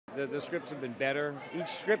The scripts have been better. Each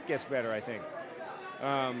script gets better, I think.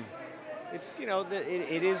 It's,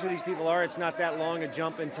 it is who these people are. It's not that long a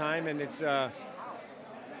jump in time, and it's,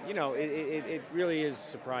 it really is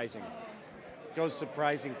surprising. It goes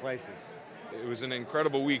surprising places. It was an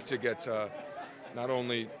incredible week to get not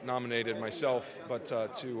only nominated myself, but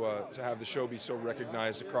to have the show be so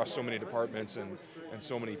recognized across so many departments and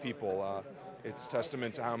so many people. It's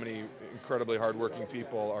testament to how many incredibly hardworking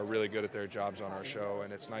people are really good at their jobs on our show,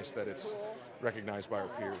 and it's nice that it's recognized by our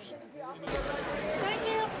peers. Thank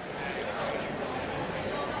you.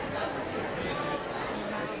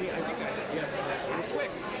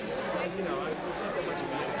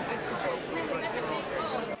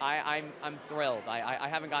 I'm thrilled. I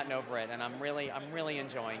haven't gotten over it, and I'm really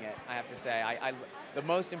enjoying it. I have to say, the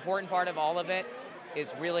most important part of all of it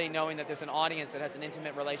is really knowing that there's an audience that has an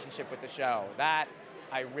intimate relationship with the show. That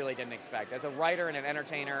I really didn't expect. As a writer and an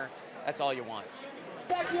entertainer, that's all you want.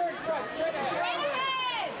 Back here, straight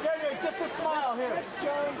ahead. Just a smile here. Miss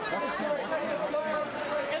Jones.